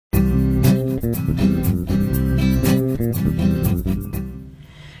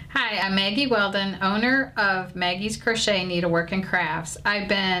I'm Maggie Weldon, owner of Maggie's Crochet Needlework and Crafts. I've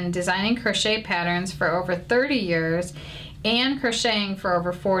been designing crochet patterns for over 30 years and crocheting for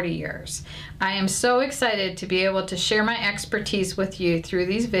over 40 years. I am so excited to be able to share my expertise with you through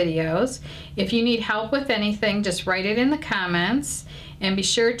these videos. If you need help with anything, just write it in the comments, and be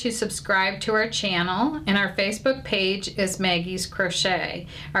sure to subscribe to our channel. And our Facebook page is Maggie's Crochet.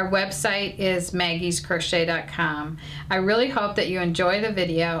 Our website is maggiescrochet.com. I really hope that you enjoy the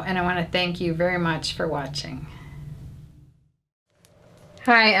video, and I want to thank you very much for watching.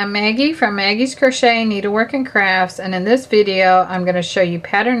 Hi, I'm Maggie from Maggie's Crochet Needlework and Crafts, and in this video I'm going to show you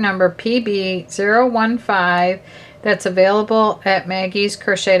pattern number PB015 that's available at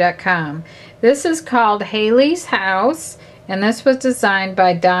maggiescrochet.com. This is called Hayley's House, and this was designed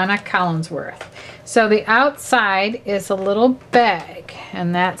by Donna Collinsworth. So the outside is a little bag,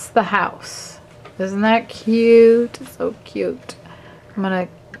 and that's the house. Isn't that cute? So cute. I'm going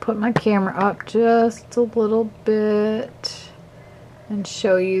to put my camera up just a little bit and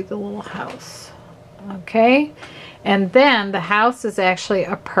show you the little house. Okay, and then the house is actually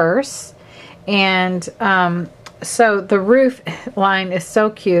a purse, and so the roof line is so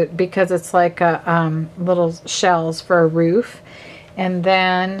cute because it's like a little shells for a roof. And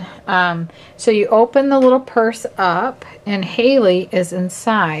then so you open the little purse up, and Hayley is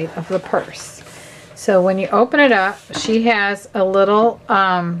inside of the purse. So when you open it up, she has a little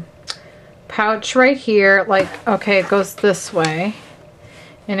pouch right here, like, okay, it goes this way.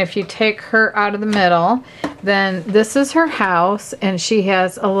 And if you take her out of the middle, then this is her house, and she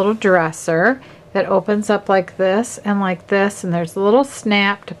has a little dresser that opens up like this, and there's a little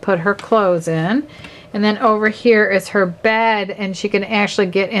snap to put her clothes in. And then over here is her bed, and she can actually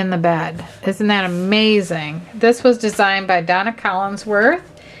get in the bed. Isn't that amazing? This was designed by Donna Collinsworth.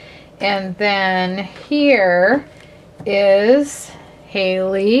 And then here is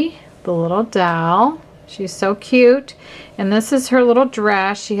Hayley, the little doll. She's so cute. And this is her little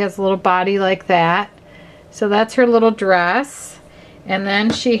dress. She has a little body like that. So that's her little dress. And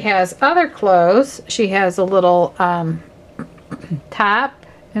then she has other clothes. She has a little top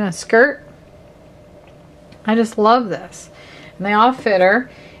and a skirt. I just love this. And they all fit her.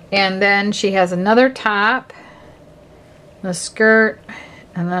 And then she has another top, and a skirt,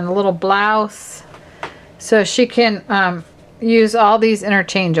 and then a little blouse. So she can use all these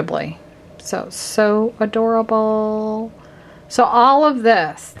interchangeably. So adorable. So all of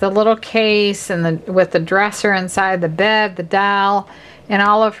this, the little case, and with the dresser inside, the bed, the doll, and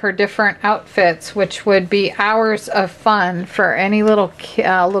all of her different outfits, which would be hours of fun for any little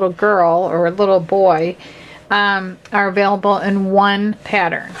girl or a little boy, are available in one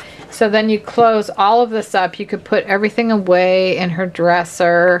pattern. So then you close all of this up. You could put everything away in her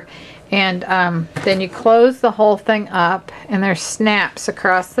dresser, and then you close the whole thing up, and there's snaps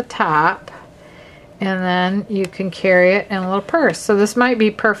across the top. And then you can carry it in a little purse. So this might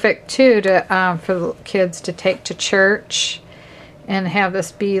be perfect too to for the kids to take to church and have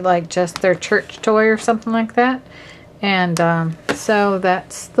this be like just their church toy or something like that. And so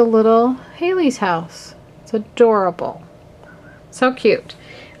that's the little Hayley's house. It's adorable. So cute.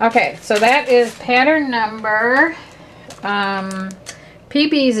 Okay, so that is pattern number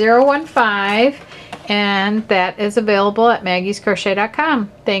PB015. And that is available at maggiescrochet.com.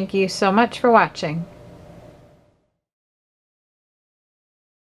 Thank you so much for watching.